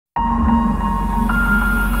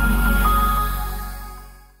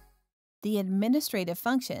the administrative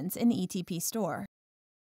functions in ETP Store.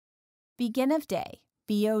 Begin of day,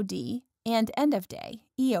 BOD, and end of day,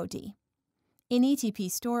 EOD. In ETP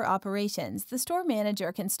Store operations, the store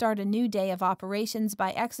manager can start a new day of operations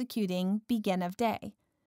by executing begin of day.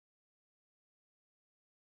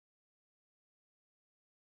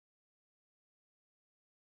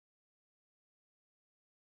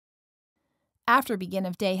 After begin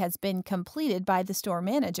of day has been completed by the store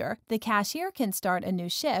manager, the cashier can start a new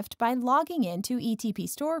shift by logging into ETP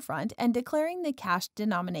Storefront and declaring the cash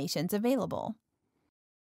denominations available.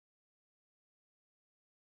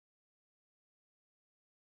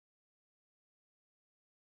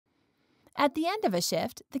 At the end of a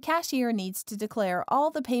shift, the cashier needs to declare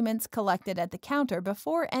all the payments collected at the counter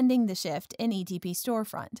before ending the shift in ETP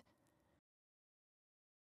Storefront.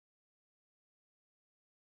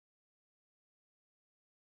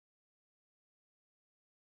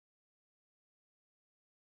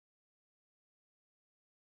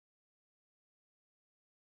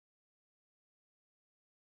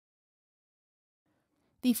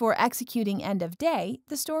 Before executing end of day,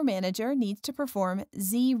 the store manager needs to perform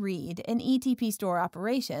Z-read in ETP Store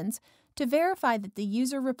operations to verify that the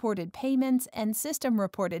user-reported payments and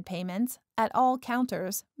system-reported payments at all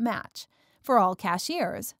counters match for all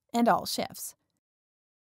cashiers and all shifts.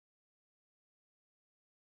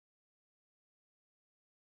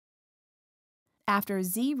 After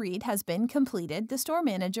Z-read has been completed, the store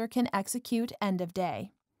manager can execute end of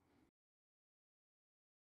day.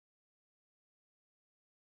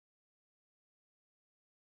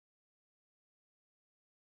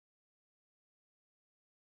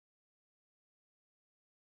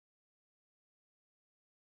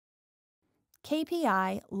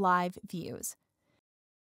 KPI Live Views.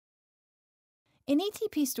 In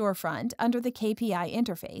ETP Storefront, under the KPI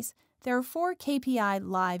interface, there are 4 KPI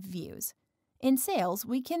Live Views. In Sales,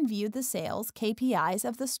 we can view the sales KPIs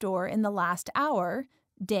of the store in the last hour,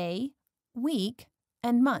 day, week,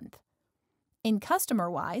 and month. In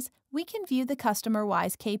Customer-wise, we can view the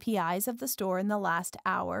Customer-wise KPIs of the store in the last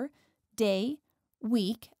hour, day,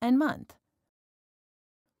 week, and month.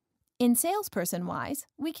 In Salesperson-wise,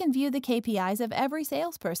 we can view the KPIs of every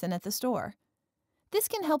salesperson at the store. This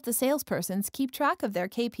can help the salespersons keep track of their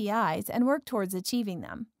KPIs and work towards achieving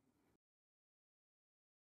them.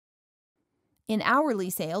 In Hourly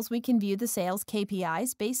Sales, we can view the sales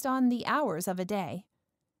KPIs based on the hours of a day.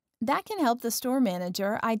 That can help the store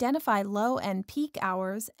manager identify low and peak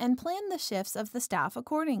hours and plan the shifts of the staff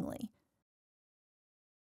accordingly.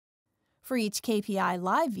 For each KPI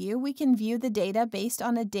Live View, we can view the data based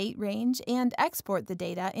on a date range and export the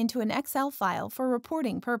data into an Excel file for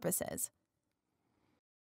reporting purposes.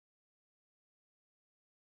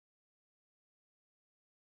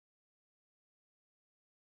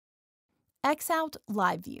 Xout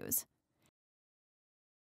Live Views.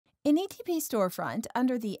 In ETP Storefront,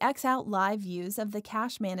 under the Xout Live Views of the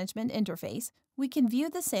Cash Management interface, we can view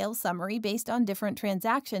the sales summary based on different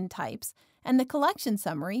transaction types and the collection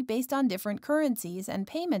summary based on different currencies and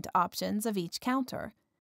payment options of each counter.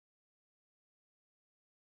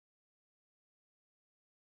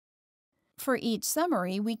 For each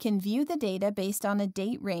summary, we can view the data based on a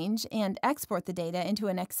date range and export the data into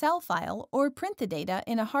an Excel file or print the data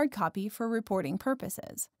in a hard copy for reporting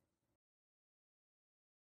purposes.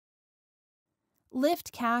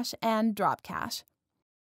 Lift Cash and Drop Cash.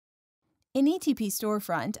 In ETP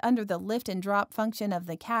Storefront, under the Lift and Drop function of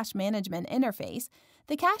the Cash Management interface,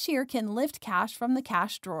 the cashier can lift cash from the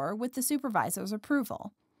cash drawer with the supervisor's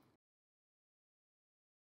approval.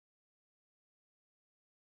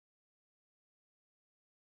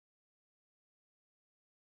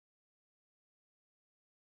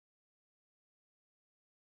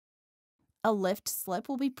 A lift slip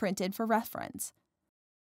will be printed for reference.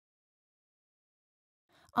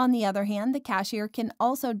 On the other hand, the cashier can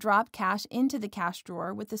also drop cash into the cash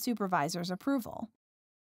drawer with the supervisor's approval.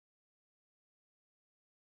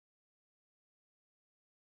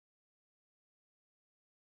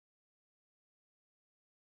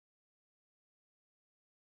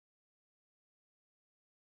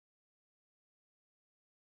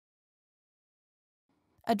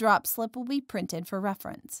 A drop slip will be printed for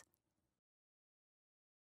reference.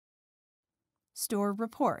 Store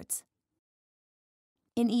reports.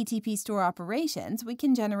 In ETP Store operations, we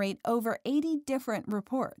can generate over 80 different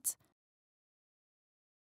reports.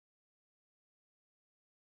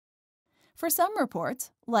 For some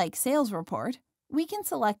reports, like Sales Report, we can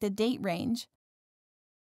select a date range,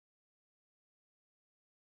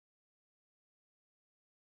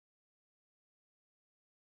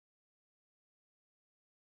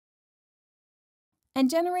 and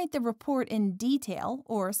generate the report in detail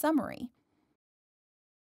or summary.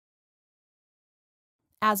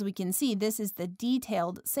 As we can see, this is the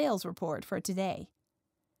detailed sales report for today.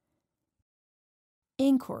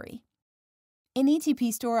 Inquiry. In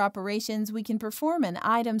ETP store operations, we can perform an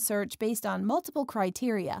item search based on multiple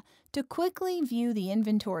criteria to quickly view the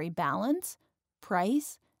inventory balance,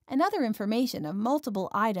 price, and other information of multiple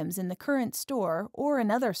items in the current store or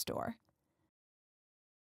another store.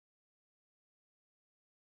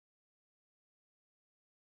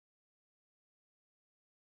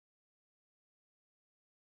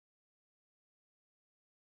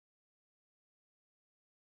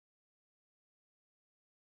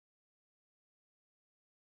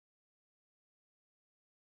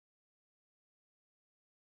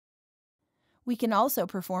 We can also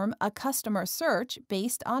perform a customer search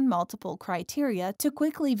based on multiple criteria to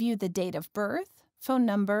quickly view the date of birth, phone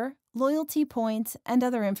number, loyalty points, and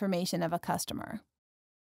other information of a customer.